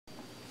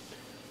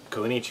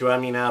Konnichiwa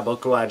mina,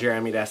 boku wa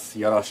Jeremy desu.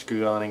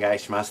 Yoroshiku onegai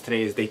shimasu.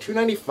 Today is day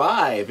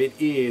 295. It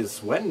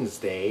is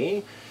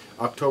Wednesday,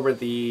 October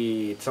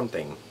the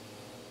something,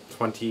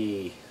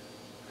 22nd.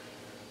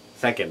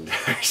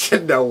 I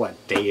should know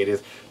what day it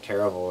is.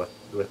 Terrible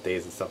with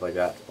days and stuff like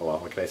that. Oh well,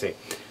 what can I say?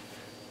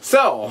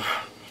 So,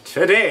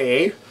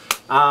 today,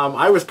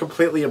 I was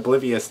completely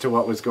oblivious to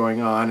what was going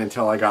on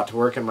until I got to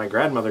work and my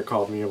grandmother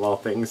called me of all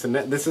things. And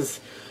this is,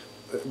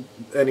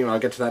 anyway, I'll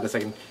get to that in a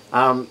second.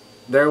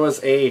 There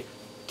was a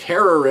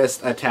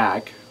terrorist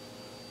attack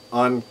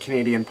on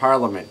Canadian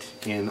Parliament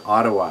in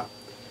Ottawa,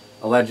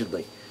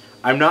 allegedly.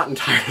 I'm not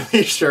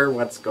entirely sure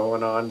what's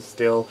going on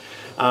still.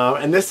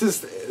 And this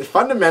is,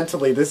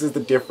 fundamentally, this is the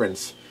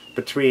difference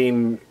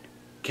between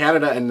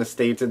Canada and the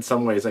States in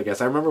some ways, I guess.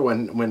 I remember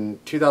when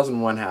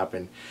 2001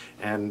 happened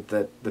and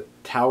the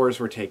towers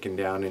were taken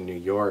down in New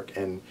York,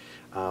 and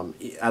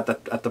at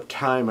the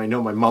time, I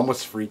know my mom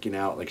was freaking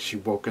out. Like, she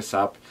woke us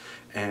up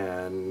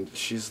and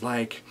she's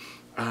like,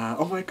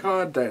 oh my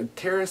god, the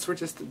terrorists were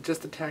just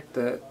attacked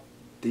the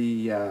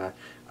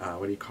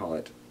what do you call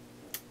it?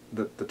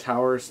 The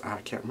towers. I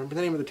can't remember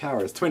the name of the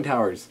towers. Twin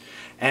Towers.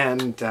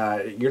 And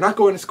you're not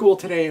going to school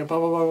today, and blah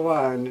blah blah blah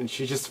blah. And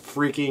she's just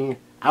freaking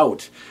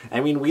out. I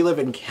mean, we live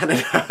in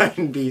Canada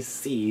in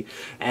BC,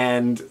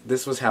 and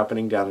this was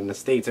happening down in the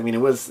States. I mean,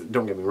 it was,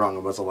 don't get me wrong,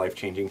 it was a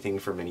life-changing thing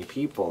for many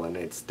people, and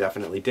it's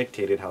definitely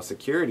dictated how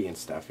security and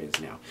stuff is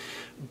now.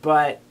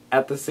 But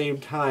at the same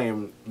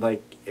time,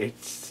 like,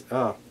 it's,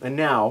 and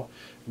now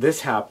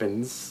this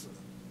happens.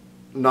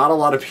 Not a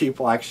lot of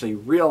people actually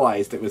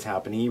realized it was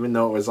happening, even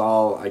though it was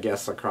all, I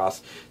guess,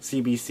 across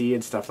CBC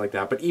and stuff like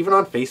that. But even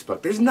on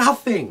Facebook, there's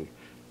nothing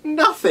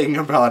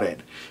about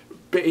it.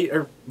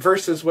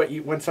 Versus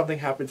when something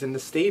happens in the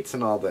States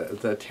and all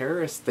the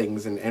terrorist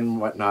things and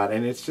whatnot,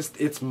 and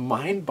it's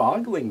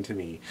mind-boggling to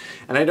me.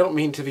 And I don't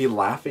mean to be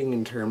laughing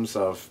in terms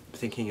of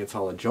thinking it's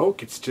all a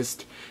joke. It's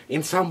just,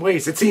 in some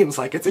ways, it seems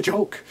like it's a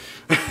joke.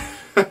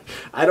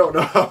 I don't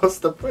know how else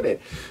to put it.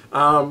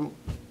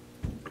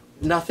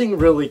 Nothing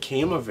really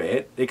came of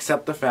it,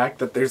 except the fact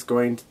that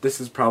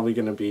this is probably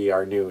going to be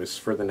our news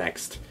for the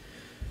next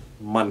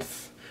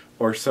month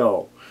or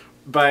so.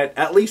 But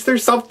at least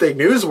there's something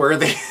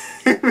newsworthy.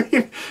 I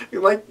mean,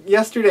 like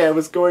yesterday I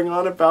was going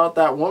on about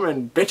that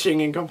woman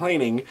bitching and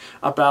complaining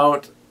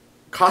about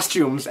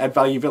costumes at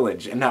Value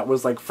Village, and that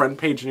was like front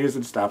page news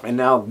and stuff, and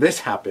now this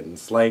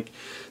happens. Like,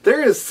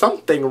 there is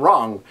something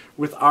wrong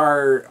with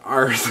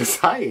our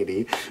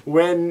society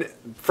when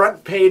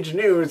front page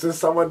news is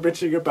someone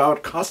bitching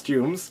about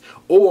costumes,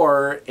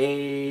 or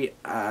a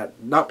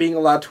not being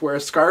allowed to wear a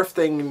scarf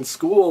thing in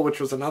school, which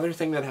was another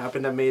thing that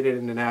happened that made it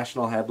into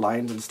national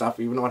headlines and stuff,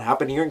 even though it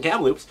happened here in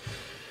Kamloops.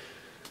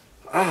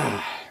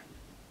 And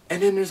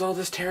then there's all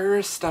this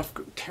terrorist stuff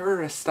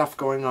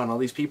going on, all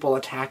these people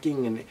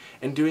attacking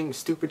and doing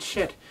stupid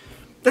shit.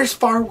 There's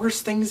far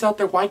worse things out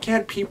there. Why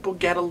can't people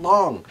get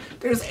along?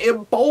 There's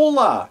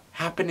Ebola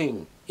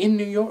happening in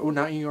New York, well,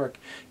 not New York,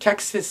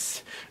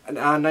 Texas.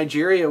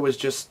 Nigeria was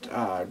just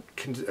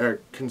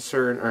considered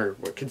Ebola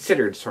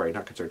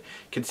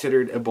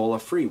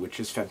free, which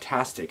is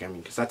fantastic. I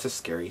mean, because that's a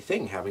scary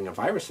thing, having a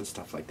virus and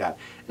stuff like that.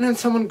 And then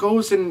someone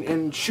goes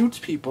and shoots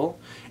people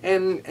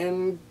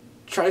and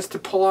tries to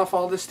pull off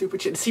all this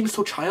stupid shit. It seems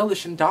so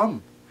childish and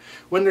dumb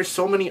when there's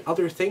so many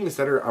other things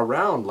that are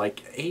around,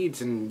 like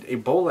AIDS and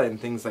Ebola and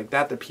things like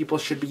that, that people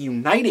should be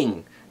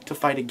uniting to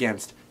fight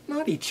against,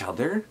 not each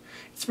other.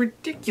 It's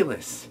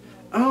ridiculous.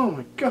 Oh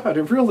my god,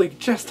 it really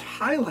just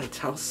highlights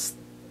how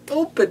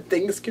stupid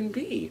things can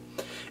be.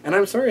 And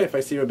I'm sorry if I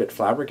seem a bit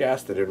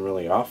flabbergasted and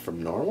really off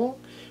from normal,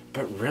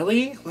 but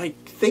really, like,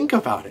 think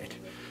about it.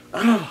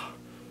 Oh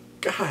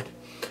god.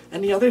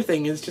 And the other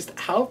thing is just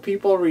how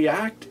people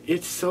react.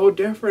 It's so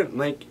different.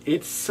 Like,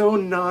 it's so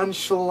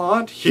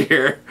nonchalant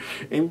here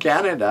in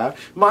Canada.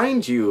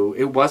 Mind you,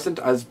 it wasn't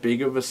as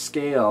big of a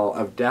scale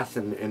of death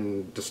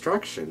and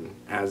destruction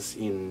as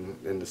in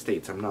the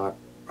States. I'm not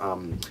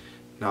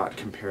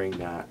comparing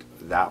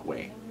that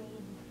way.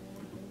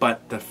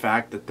 But the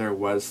fact that there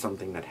was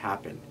something that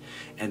happened,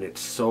 and it's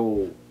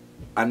so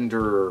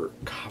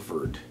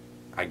undercovered,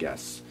 I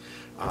guess,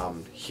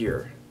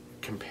 here,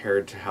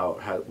 compared to how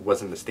it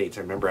was in the States.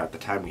 I remember at the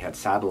time we had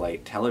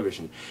satellite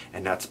television,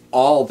 and that's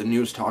all the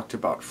news talked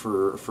about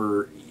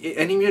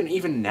and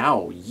even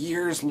now,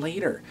 years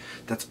later,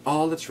 that's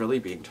all that's really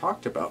being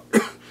talked about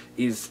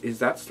is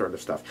that sort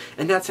of stuff.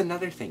 And that's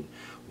another thing.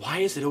 Why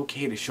is it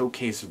okay to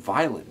showcase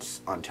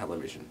violence on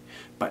television,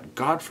 but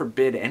God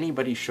forbid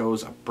anybody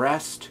shows a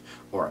breast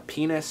or a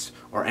penis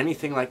or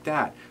anything like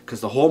that,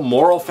 because the whole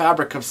moral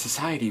fabric of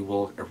society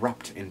will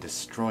erupt and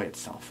destroy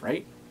itself,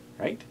 right?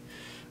 Right?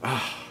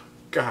 Oh,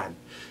 God,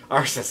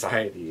 our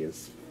society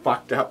is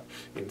fucked up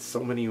in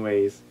so many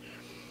ways.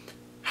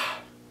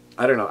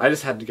 I don't know, I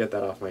just had to get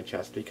that off my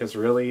chest, because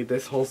really,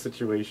 this whole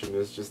situation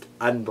is just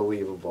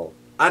unbelievable.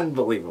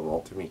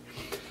 Unbelievable to me.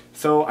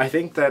 So I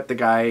think that the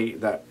guy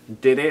that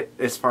did it,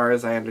 as far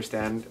as I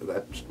understand,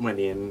 that went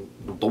in,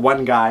 the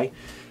one guy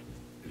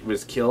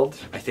was killed,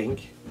 I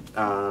think.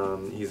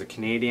 He's a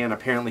Canadian.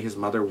 Apparently his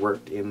mother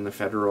worked in the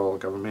federal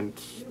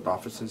government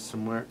offices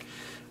somewhere.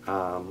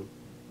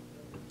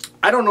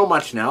 I don't know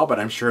much now, but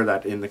I'm sure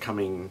that in the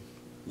coming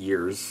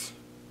years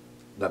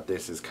that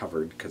this is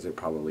covered, because it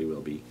probably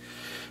will be.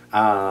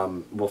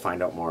 We'll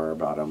find out more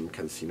about him,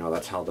 because, you know,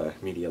 that's how the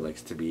media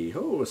likes to be.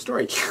 Oh, a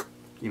story,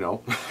 you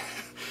know.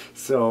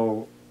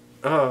 So,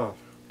 oh,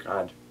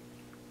 God.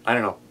 I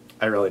don't know.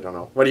 I really don't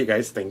know. What do you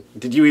guys think?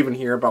 Did you even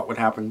hear about what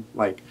happened?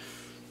 Like,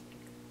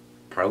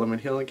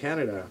 Parliament Hill in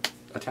Canada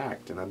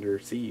attacked and under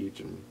siege,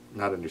 and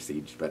not under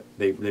siege, but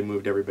they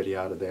moved everybody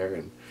out of there,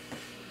 and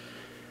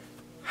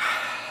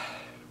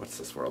what's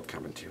this world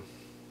coming to?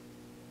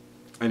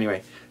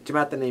 Anyway,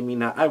 Jamat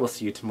Nemina, I will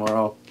see you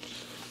tomorrow.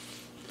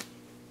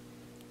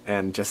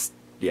 And just,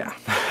 yeah.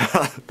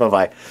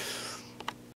 Bye-bye.